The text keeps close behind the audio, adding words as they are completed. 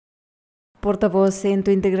Porta-voz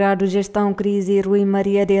Centro Integrado Gestão Crise Rui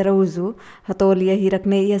Maria de Araújo, Hatolia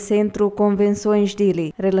Hirakne e Centro Convenções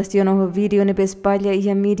dele, relaciona o vídeo nebe espalha e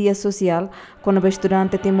a mídia social, com o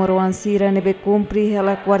estudante Timor sira nebe cumpri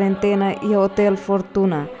hela quarentena e Hotel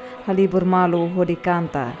Fortuna, ali Burmalo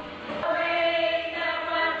Hodicanta.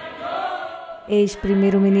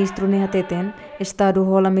 Ex-primeiro-ministro Nehateten, Estado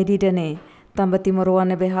rola medida ne. Tamba Timor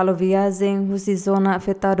nebe halo viagem, husi zona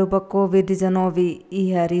afetado por Covid-19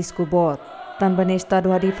 e a risco bot. Tamba ne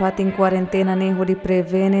estado hadi fatin quarentena ne hodi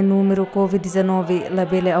prevene número Covid-19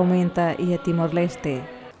 labele aumenta e a Timor-Leste.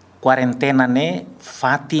 Kuarentena ne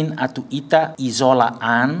fatin atu ita isola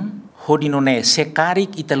an hodi no ne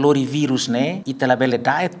sekarik ita lori virus ne ita labele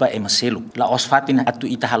daet ba emaselu. La os fatin atu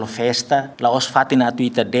ita halo festa, la os fatin atu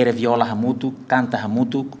ita dere viola hamutu, canta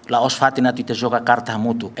hamutu, la os fatin atu ita joga carta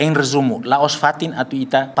hamutu. Em resumo, la os fatin atu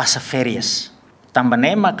ita pasa ferias. Tamba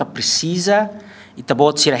ne maka precisa ita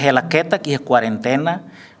bot sira hela ketak e quarentena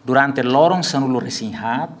durante lorong sanulu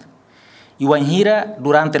resinhat. Iwan hira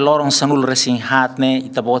durante lorong sanulu resinhat ne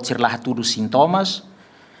ita bot sira lah tudo sintomas,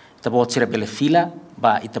 ita bot sira bele fila,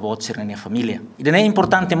 ba ita bot sira ne família. Ida ne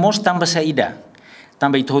importante mos tamba saída.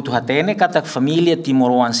 Tamba ita hotu hatene katak família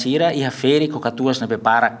Timor sira e a feri ko katuas na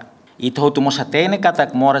beparak. Ita hotu mos hatene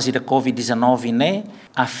katak moras ida Covid-19 ne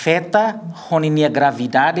afeta honinia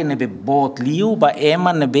gravidade nebe bot liu ba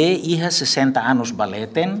ema nebe iha 60 anos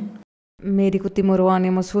baleten. Médico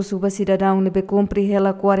timoroano mas husu ba cidadão nebe cumpri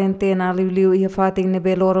hela quarentena liu e fatin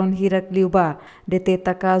nebe loron hirak liu ba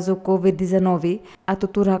deteta caso Covid-19 a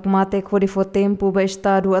tuturak mate hodi fo tempo ba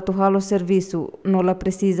estado atu halo serviço nola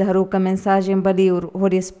precisa haruka mensagem baliur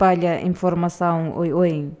hodi espalha informação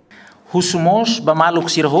oi. Husu mos ba maluk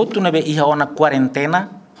sirhotu nebe iha ona quarentena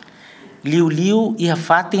liu iha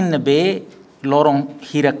fatin nebe loron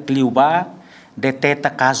hirak liu ba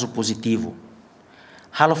deteta caso positivo.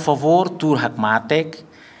 Halo favor tur hakmatek,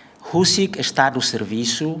 husik estado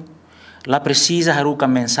serviço, la precisa haruka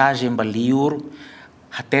mensagem baliur,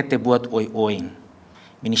 hatete buat oi.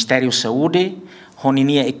 Ministério Saúde,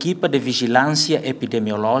 honinia equipa de vigilância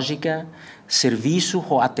epidemiológica, serviço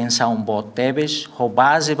ho atenção bot tebes, ho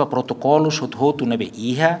base ba protocolos hotu nebe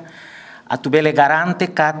iha, atubele garante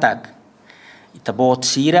katak, ita bot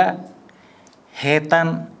sira,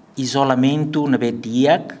 hetan isolamento nebe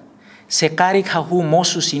diak, sekarik hahu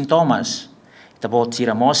mosu sintomas, ita bot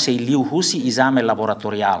sira mos se liu husi exame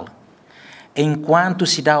laboratorial. Enquanto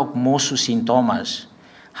se dá o mosu sintomas,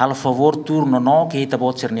 halo favor turno no que ita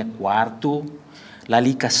bot sira ne quarto,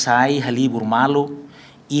 lalika sai hali burmalo,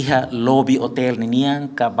 iha lobby hotel ninian,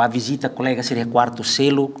 ka ba visita colega sira quarto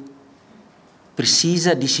selo,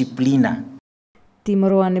 precisa disciplina.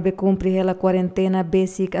 Timor nebe cumpri hela quarentena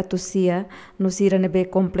basic atusia, no sira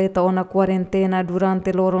nebe completa ona quarentena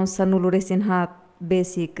durante loron sanulu resinhat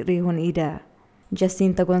basic rihon ida.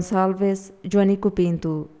 Jacinta Gonçalves, Joanico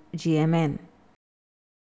Pinto, GMN.